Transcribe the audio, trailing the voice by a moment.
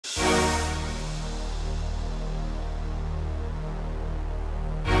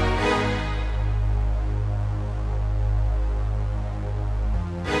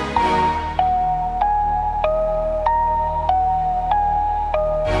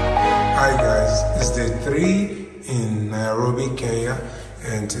It's day 3 in Nairobi, Kenya,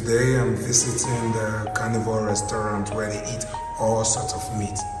 and today I'm visiting the Carnivore restaurant where they eat all sorts of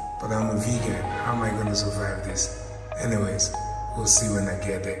meat. But I'm a vegan. How am I going to survive this? Anyways, we'll see when I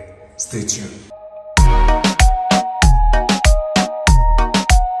get there. Stay tuned.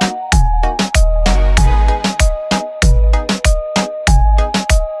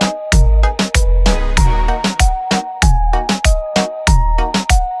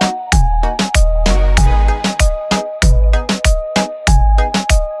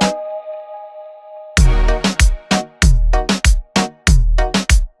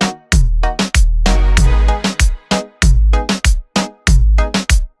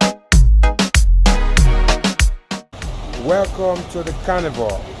 Welcome to the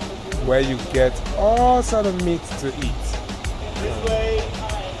Carnivore, where you get all sorts of meat to eat. This way.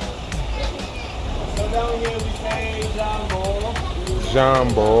 So down here we say Jambo.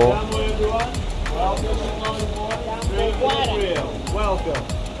 Jambo. Jambo, everyone. Welcome. Welcome.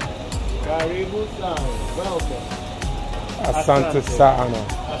 Karibu sana. Welcome. Asante sana.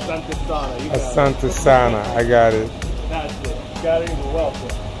 Asante sana. Asante sana. I got it. That's it. Karibu, welcome.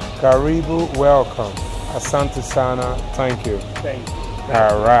 Karibu, welcome. Asante sana, thank you. Thank you.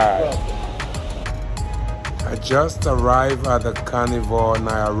 All right. Welcome. I just arrived at the Carnivore,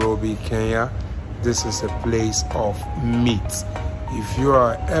 Nairobi, Kenya. This is a place of meat. If you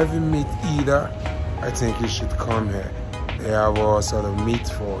are a heavy meat eater, I think you should come here. They have all sort of meat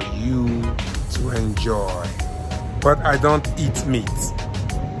for you to enjoy. But I don't eat meat.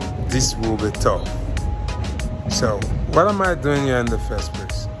 This will be tough. So, what am I doing here in the first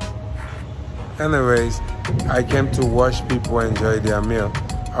place? Anyways, I came to watch people enjoy their meal.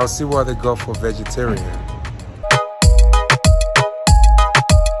 I'll see what they got for vegetarian.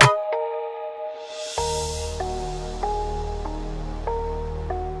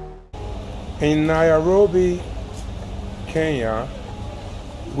 In Nairobi, Kenya,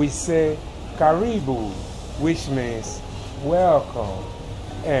 we say karibu, which means welcome.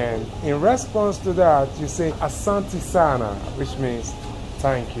 And in response to that, you say asante sana, which means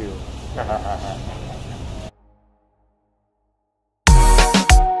thank you.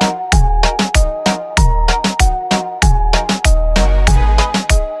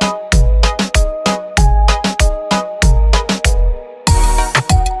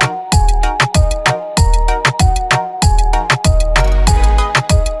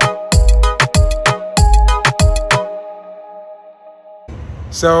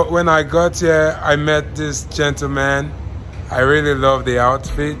 So when I got here, I met this gentleman. I really love the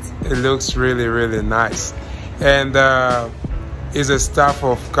outfit. It looks really, really nice. And he's a staff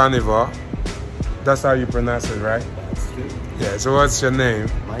of Carnivore. That's how you pronounce it, right? That's true. Yeah, so what's your name?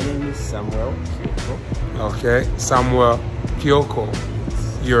 My name is Samuel Kyoko. Okay, Samuel Kyoko.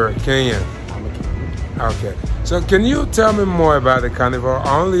 You're a Kenyan. I'm a Kenyan. Okay. So can you tell me more about the Carnivore?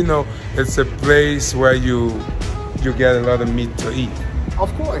 I only know it's a place where you get a lot of meat to eat.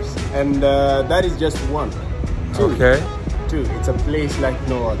 Of course. And that is just one. Two. Okay. It's a place like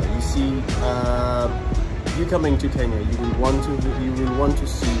no other. You see, you coming to Kenya, you will want to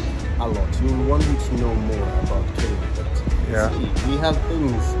see a lot. You will want to know more about Kenya. But yeah, see, we have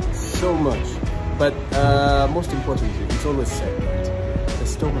things so much. But most importantly, it's always said that the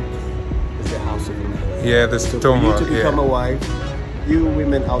stomach is the house of a man. Yeah, the so stomach. For you to become a wife, you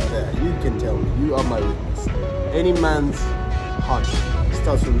women out there, you can tell me, you are my witness. Any man's heart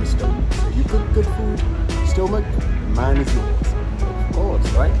starts from the stomach. So you cook good food, stomach, man is yours. Of course,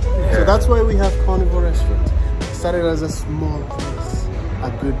 right? Yeah. So that's why we have Carnivore restaurant. It started as a small place,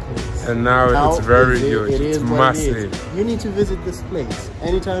 a good place. And now it's very huge. It it's is massive. You need to visit this place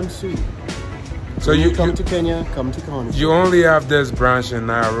anytime soon. So when you come to Kenya, come to Carnivore. You only have this branch in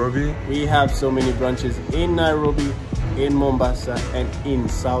Nairobi? We have so many branches in Nairobi, in Mombasa, and in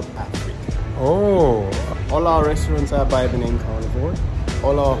South Africa. Oh. All our restaurants are by the name Carnivore.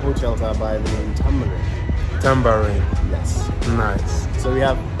 All our hotels are by the name Tamarind. Tamarind. Yes. Nice. So we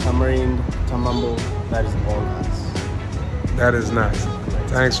have Tamarind, Tamambo, that is all us. That is nice.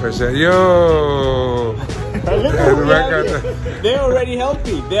 Thanks for sharing. Yo! They already helped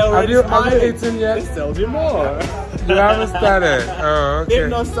me. They already have you eaten yet? Let's tell you more. You haven't started? Oh, okay. They've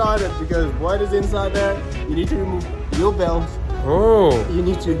not started because what is inside there, you need to remove your belt. Oh. You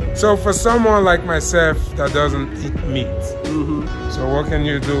need to. So for someone like myself that doesn't eat meat, so what can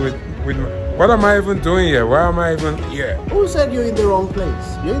you do with what am I even doing here? Why am I even here? Who said you're in the wrong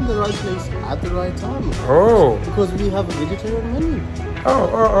place? You're in the right place at the right time. Oh. Because we have a vegetarian menu.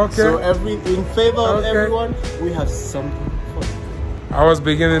 Oh, okay. So in favor of everyone, we have something for you. I was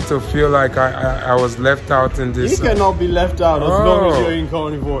beginning to feel like I was left out in this. You cannot be left out as long as you're in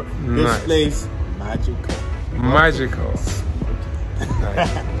Carnivore. This place Magical. Magical.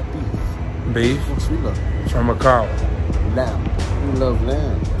 Nice. Beef. What's we love? From a cow. Lamb. We love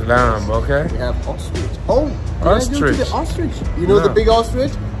lamb. Lamb, okay. We have ostrich. Oh, Ostrich. The ostrich. You know No. the big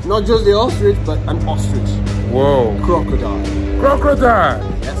ostrich? Not just the ostrich, but an ostrich. Whoa. Crocodile. Crocodile.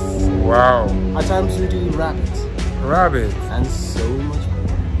 Yes. Wow. At times we do rabbit. Rabbit. And so much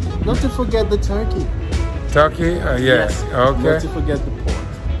more. Not to forget the turkey. Turkey? Yes. Okay. Not to forget the pork.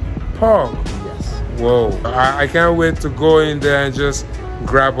 Pork. Yes. Whoa. I can't wait to go in there and just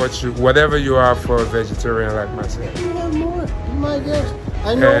grab whatever you have for a vegetarian like myself. You have more. Oh my gosh.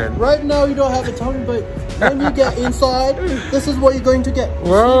 I know And right now you don't have a tongue, but when you get inside, this is what you're going to get.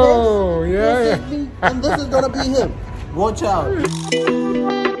 You whoa, see this? yeah, This is me, and this is gonna be him. Watch out.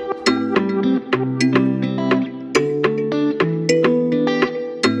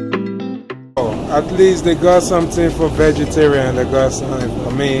 At least they got something for vegetarian, they got something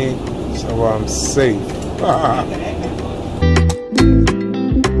for me, so I'm safe.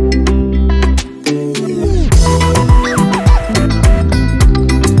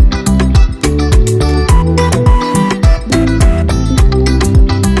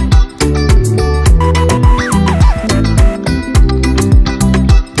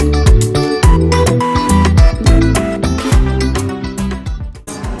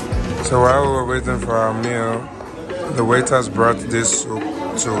 So while we were waiting for our meal, the waiters brought this soup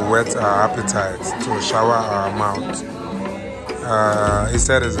to whet our appetite, to shower our mouth. He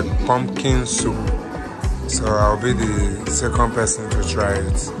said it's a pumpkin soup, so I'll be the second person to try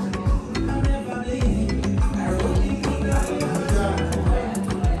it.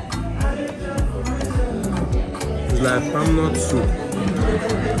 It's like palm nut soup,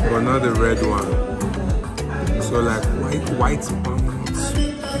 but not the red one. So like white palm nut soup.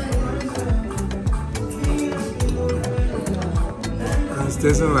 It's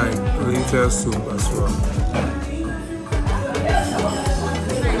tasting like lentil soup as well.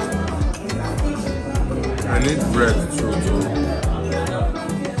 I need bread too.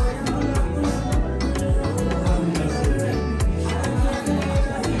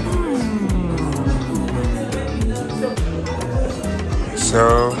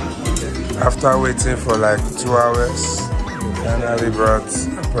 So, after waiting for like 2 hours, we finally brought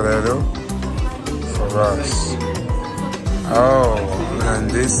a potato for us. Oh, and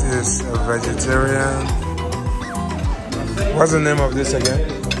this is a vegetarian. What's the name of this again?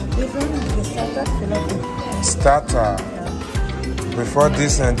 Starter. Before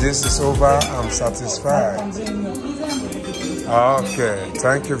this and this is over, I'm satisfied. Okay,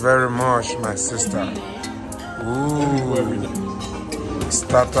 thank you very much, my sister. Ooh,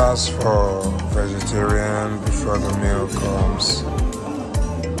 starters for vegetarian before the meal comes.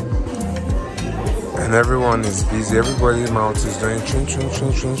 And everyone is busy. Everybody's mouth is doing chin chin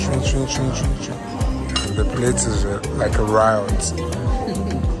chin chin chin chin chin chin chin. And the plate is like a riot.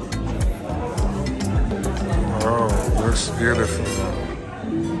 Oh, looks beautiful.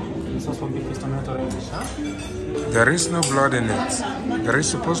 There is no blood in it. There is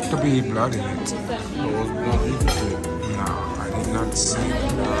supposed to be blood in it. No, I did not see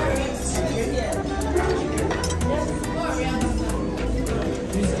blood.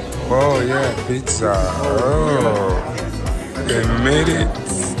 Oh yeah, pizza. Oh, they made it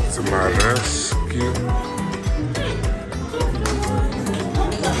to my rescue.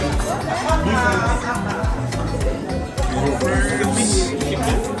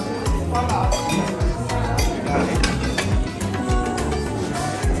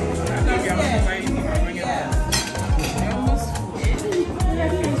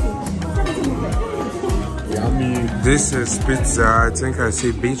 This is pizza. I think I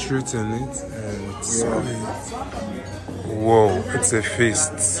see beetroot in it and solid. Whoa, it's a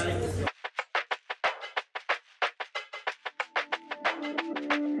feast.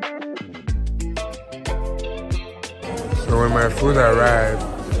 So when my food arrived,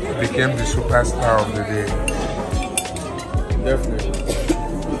 it became the superstar of the day. Definitely.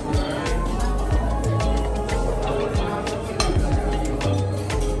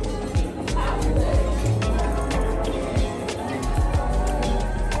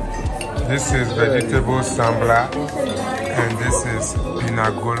 This is vegetable sambla, and this is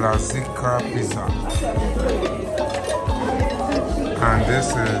pinagola zika pizza. And this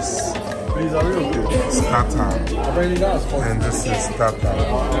is starter, and this is starter.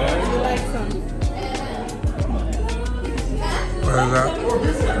 What is that?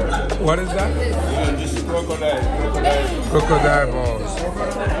 What is that? This is crocodile. Crocodile balls.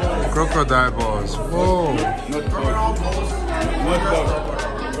 Crocodile balls. Whoa. Not dog.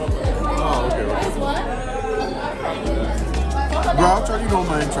 Oh, okay. Bro, I actually don't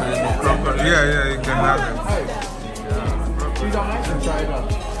mind trying that. Yeah, you can have it. You don't mind to try that.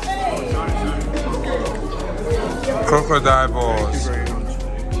 Crocodile balls.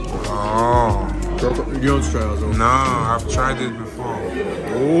 Oh. You don't try as well? No, I've tried it before.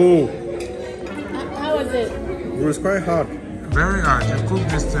 Oh. How was it? It was quite hard. Very hard. You cook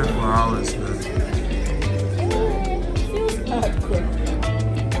this thing for hours, man.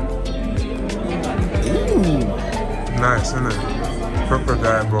 Nice, isn't it?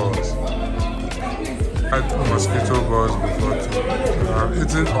 Crocodile balls. I had mosquito balls before too. I've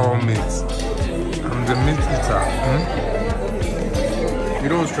eaten all meat. I'm the meat eater. You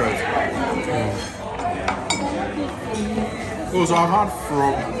don't stress. Oh, so I've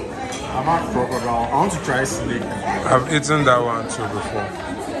had crocodile. I want to try snake. I've eaten that one too before.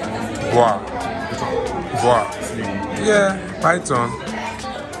 Wow. Wow. Yeah, python.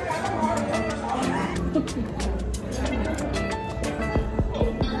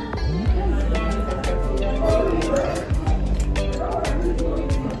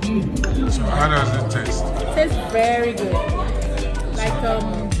 So how does it taste? It tastes very good. Like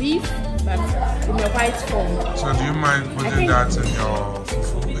beef, but in a white form. So do you mind putting that in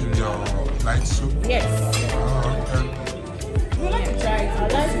your light soup? Yes. Oh, okay. You like to try it? I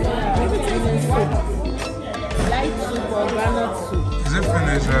like soup. Light soup or granite soup. Is it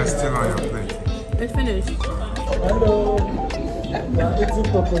finished or still on your plate? It's finished. Hello, we're eating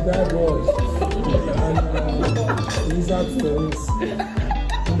crocodile balls and lizard stories.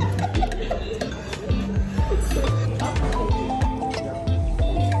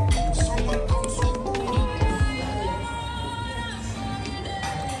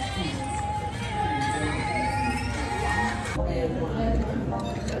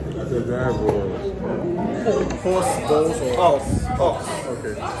 Crocodile balls. Horse balls or ox?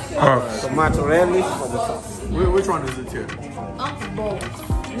 Okay. Ox. Tomato relish for the sauce. Which one is it here? Ox balls.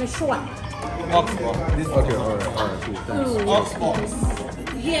 The short. Ox ball. Okay, alright, cool. Thanks. Ox balls.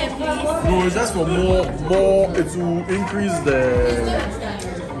 Yeah, please. No, it's just for more. It will increase the.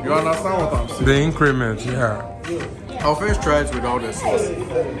 You understand what I'm saying? The increment, yeah. I'll first try it without the sauce.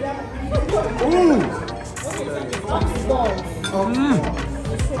 Ooh! Ox balls.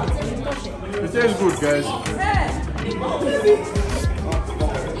 It tastes good, guys.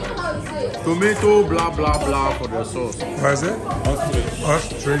 Tomato, blah blah blah for the sauce. What is it? Ostrich.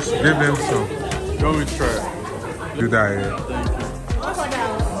 Ostrich. Give them some. You want me to try it? Do that here.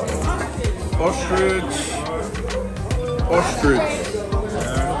 Ostrich. Ostrich.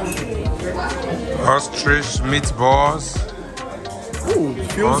 Ostrich meatballs. Ooh, it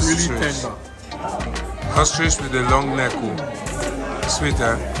feels Ostrich. really tender. Ostrich with a long neck. Oh. Sweet,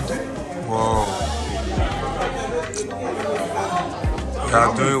 eh? Whoa. You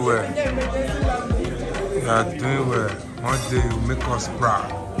are doing well. You are doing well. One day you make us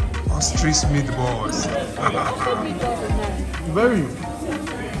proud. Ostrich meatballs. Very.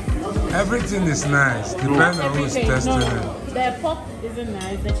 Everything is nice. Depends on who's testing it. The pork isn't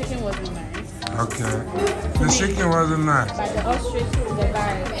nice. The chicken wasn't nice. Okay. The chicken wasn't nice. But the ostrich, the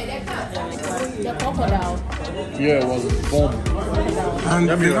guy, the crocodile. Yeah, it was a bomb.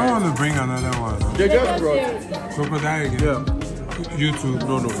 And you don't want to bring another one. They just brought. Crocodile again? Yeah. You too?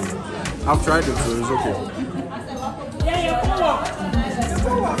 No. I've tried it, so it's okay.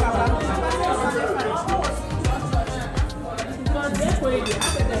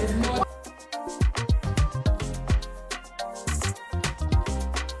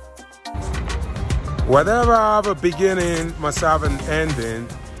 Whatever have a beginning must have an ending.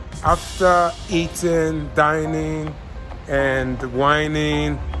 After eating, dining, and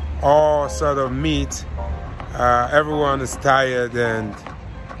whining all sort of meat, everyone is tired and,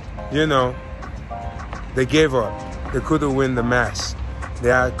 you know, they gave up. They couldn't win the match. They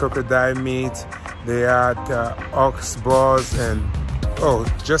had crocodile meat, they had ox balls, and, oh,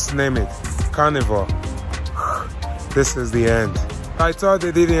 just name it, carnivore. This is the end. I thought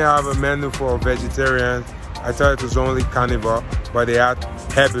they didn't have a menu for vegetarians. I thought it was only carnivore, but they had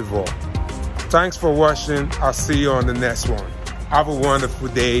herbivore. Thanks for watching. I'll see you on the next one. Have a wonderful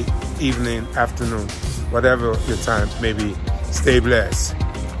day, evening, afternoon, whatever your time may be. Stay blessed.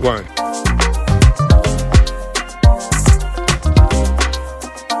 One.